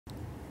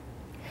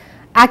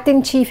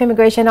Acting Chief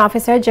Immigration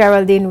Officer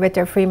Geraldine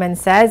Ritter Freeman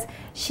says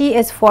she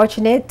is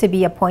fortunate to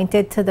be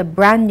appointed to the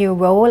brand new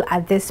role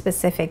at this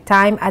specific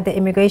time at the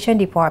Immigration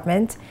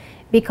Department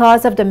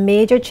because of the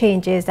major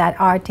changes that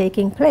are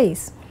taking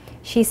place.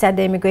 She said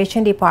the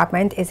Immigration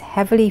Department is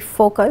heavily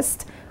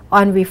focused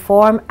on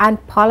reform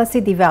and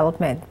policy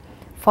development,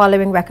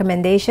 following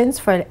recommendations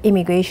for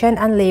immigration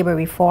and labor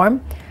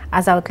reform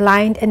as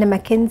outlined in the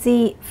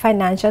McKinsey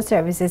Financial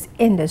Services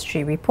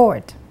Industry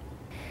Report.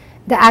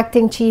 The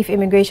Acting Chief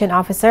Immigration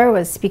Officer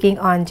was speaking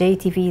on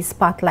JTV's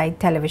Spotlight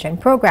television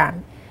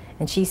program,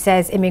 and she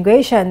says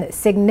immigration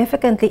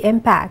significantly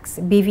impacts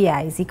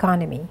BVI's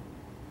economy.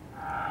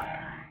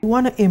 We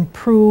want to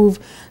improve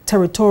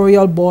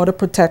territorial border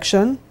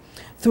protection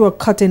through a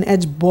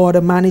cutting-edge border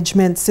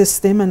management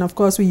system, and of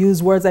course we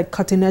use words like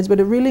cutting-edge,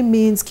 but it really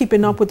means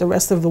keeping up with the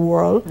rest of the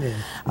world. Yeah.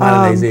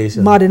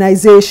 Modernization.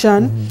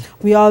 Modernization.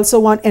 We also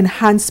want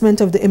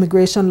enhancement of the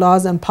immigration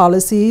laws and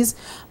policies,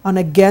 and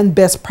again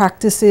best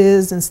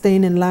practices and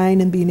staying in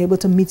line and being able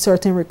to meet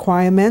certain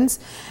requirements.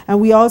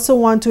 And we also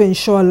want to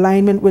ensure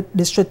alignment with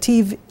the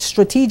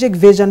strategic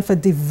vision for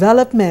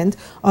development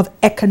of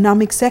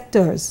economic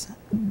sectors.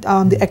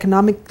 The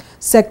economic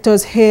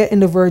sectors here in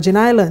the Virgin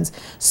Islands.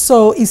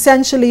 So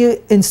essentially,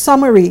 in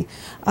summary,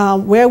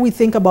 where we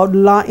think about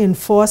law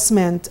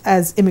enforcement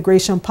as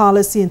immigration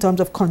policy in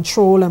terms of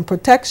control and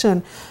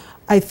protection,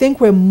 I think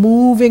we're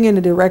moving in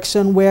a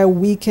direction where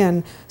we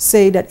can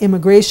say that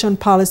immigration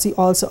policy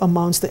also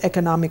amounts to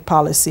economic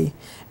policy.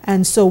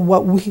 And so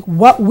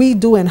what we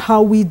do and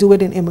how we do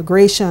it in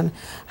immigration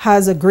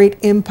has a great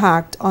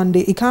impact on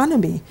the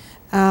economy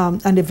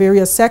and the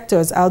various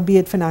sectors,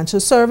 albeit financial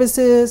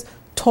services,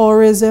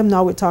 tourism.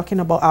 Now we're talking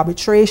about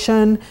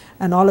arbitration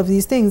and all of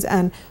these things,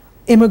 and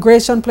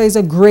immigration plays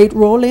a great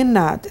role in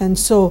that. And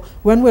so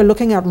when we're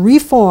looking at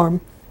reform,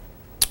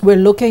 we're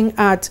looking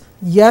at,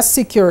 yes,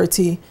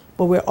 security,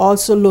 but we're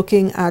also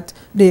looking at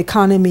the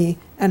economy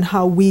and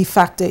how we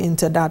factor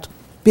into that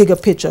bigger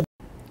picture.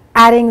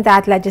 Adding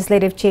that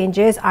legislative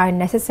changes are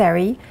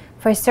necessary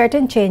for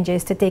certain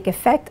changes to take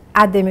effect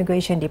at the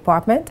Immigration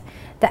Department,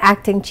 the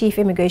Acting Chief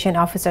Immigration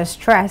Officer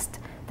stressed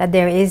that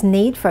there is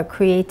need for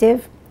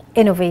creative,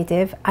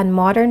 innovative and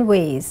modern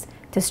ways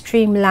to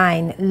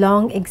streamline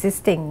long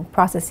existing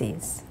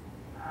processes.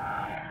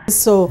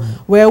 So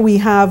where we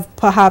have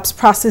perhaps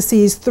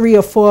processes 3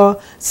 or 4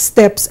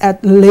 steps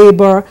at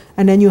labor,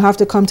 and then you have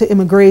to come to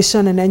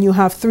immigration, and then you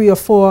have 3 or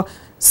 4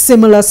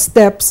 similar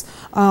steps,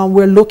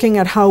 we're looking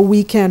at how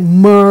we can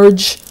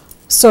merge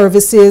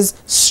services,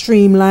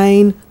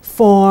 streamline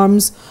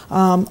forms,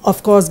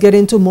 of course get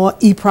into more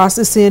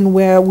e-processing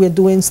where we're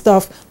doing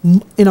stuff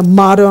in a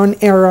modern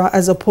era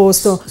as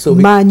opposed to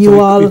manual.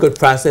 So we could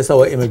process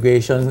our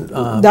immigration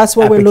that's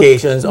what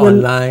applications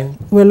online.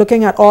 We're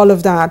looking at all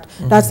of that.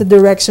 That's the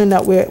direction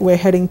that we're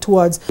heading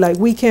towards. Like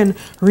we can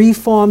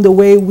reform the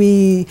way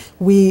we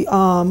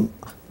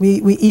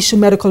issue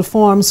medical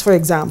forms, for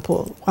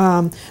example.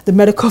 The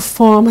medical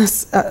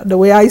forms, the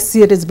way I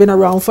see it, it's been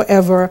around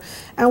forever.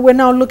 And we're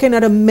now looking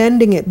at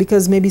amending it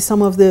because maybe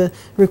some of the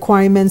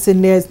requirements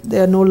in there,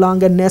 they're no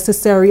longer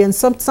necessary. And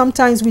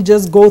sometimes we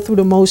just go through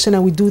the motion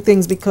and we do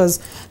things because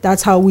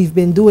that's how we've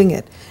been doing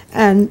it.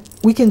 And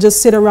we can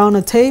just sit around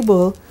a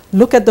table,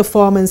 look at the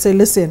form and say,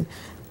 listen,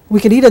 we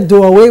can either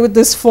do away with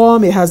this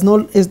form,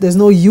 there's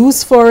no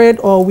use for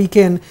it, or we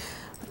can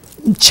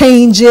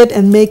change it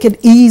and make it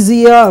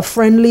easier,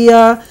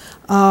 friendlier,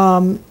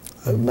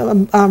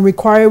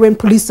 requiring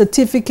police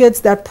certificates.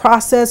 That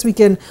process, we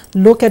can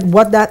look at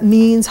what that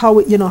means, how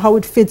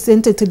it fits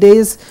into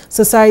today's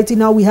society.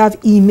 Now we have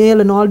email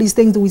and all these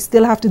things. Do we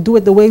still have to do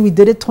it the way we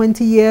did it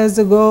 20 years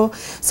ago?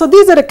 So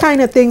these are the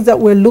kind of things that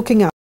we're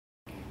looking at.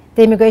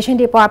 The Immigration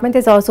Department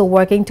is also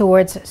working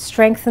towards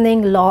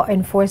strengthening law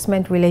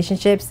enforcement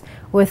relationships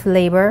with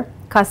labor,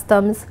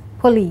 customs,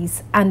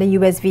 police, and the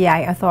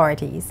USVI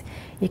authorities.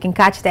 You can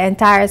catch the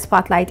entire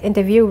Spotlight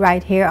interview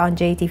right here on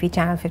JTV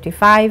Channel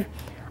 55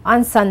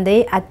 on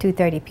Sunday at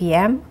 2:30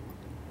 p.m.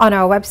 on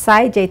our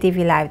website,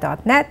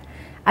 jtvlive.net,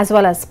 as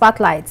well as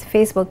Spotlight's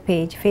Facebook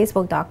page,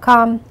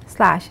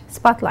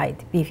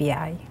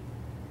 facebook.com/SpotlightBVI.